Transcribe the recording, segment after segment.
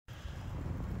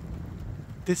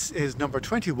This is number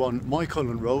 21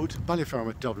 Moycullen Road,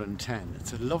 Ballyfermot, Dublin 10.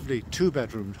 It's a lovely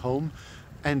two-bedroom home,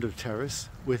 end of terrace,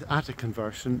 with attic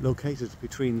conversion, located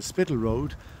between Spittle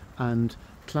Road and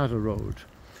Cladda Road.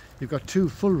 You've got two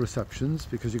full receptions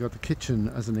because you've got the kitchen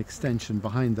as an extension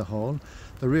behind the hall.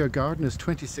 The rear garden is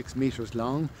 26 metres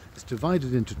long, it's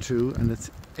divided into two, and it's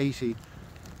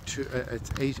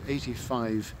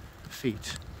 85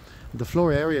 feet. The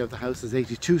floor area of the house is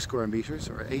 82 square metres,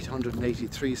 or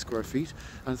 883 square feet,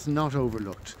 and it's not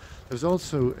overlooked. There's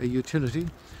also a utility,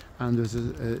 and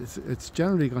it's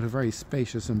generally got a very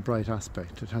spacious and bright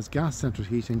aspect. It has gas central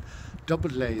heating,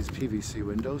 double glazed PVC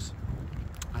windows,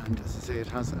 and as I say, it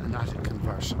has an attic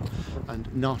conversion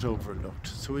and not overlooked.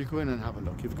 So we'll go in and have a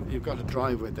look. You've got a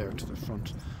driveway there to the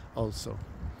front also.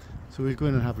 So we'll go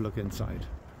in and have a look inside.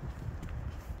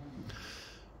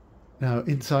 Now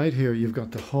inside here you've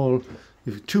got the hall.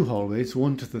 You've two hallways,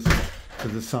 one to the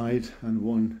side and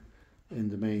one in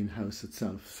the main house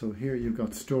itself. So here you've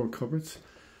got store cupboards,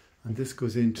 and this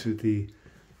goes into the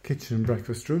kitchen and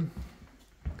breakfast room.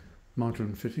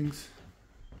 Modern fittings,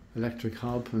 electric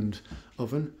hob and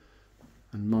oven,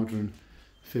 and modern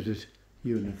fitted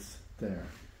units there.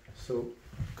 So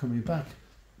coming back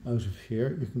out of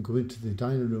here, you can go into the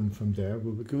dining room from there.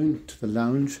 We'll be going to the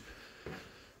lounge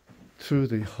through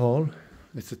the hall.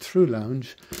 It's a through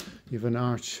lounge. You have an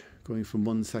arch going from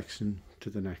one section to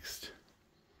the next,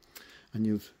 and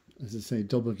you've, as I say,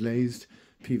 double glazed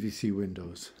PVC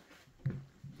windows.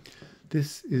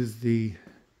 This is the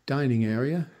dining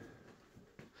area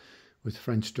with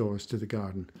French doors to the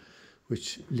garden,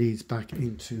 which leads back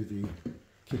into the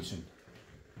kitchen.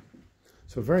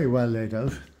 So very well laid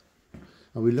out,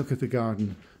 and we'll look at the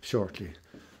garden shortly.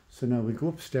 So now we go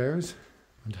upstairs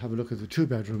and have a look at the two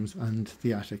bedrooms and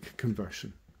the attic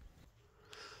conversion.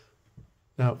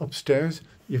 Now upstairs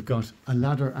you've got a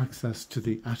ladder access to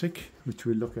the attic, which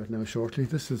we'll look at now shortly.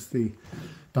 This is the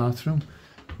bathroom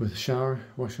with shower,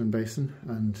 washing basin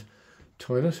and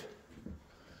toilet.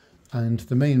 And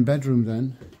the main bedroom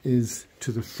then is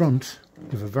to the front.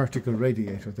 You have a vertical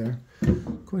radiator there.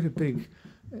 Quite a big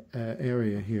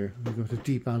area here. We've got a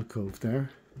deep alcove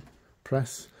there,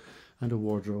 press, and a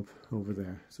wardrobe over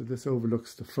there. So this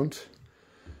overlooks the front,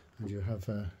 and you have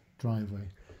a driveway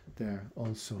there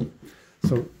also.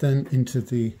 So then into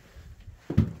the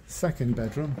second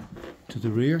bedroom to the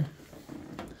rear,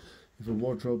 you have a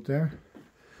wardrobe there,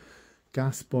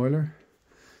 gas boiler,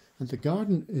 and the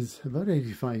garden is about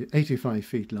 85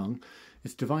 feet long.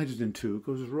 It's divided in two. It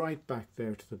goes right back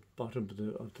there to the bottom at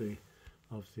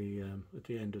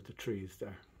the end of the trees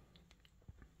there.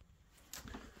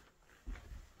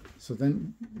 So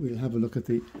then we'll have a look at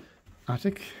the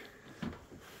attic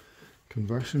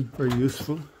conversion. Very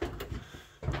useful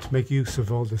to make use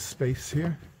of all this space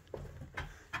here.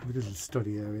 A little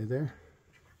study area there,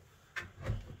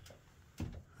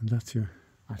 and that's your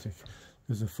attic.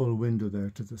 There's a full window there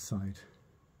to the side.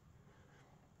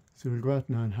 So we'll go out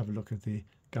now and have a look at the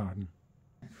garden.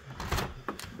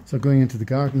 So going into the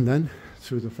garden then,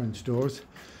 through the French doors,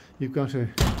 you've got a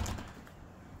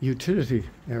utility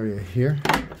area here,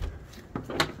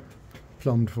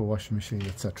 plumbed for washing machine,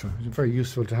 etc. It's very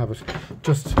useful to have it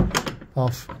just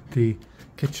off the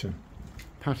kitchen.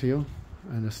 Patio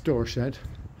and a store shed.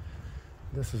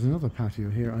 This is another patio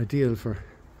here, ideal for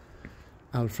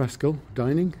al fresco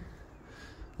dining.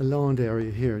 A lawned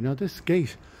area here. Now this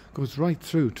gate goes right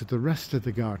through to the rest of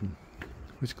the garden,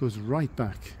 which goes right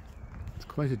back. It's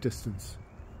quite a distance.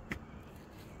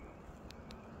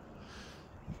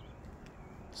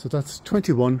 So that's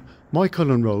 21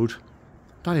 Moycullen Road,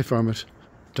 Ballyfermot,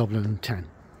 Dublin 10.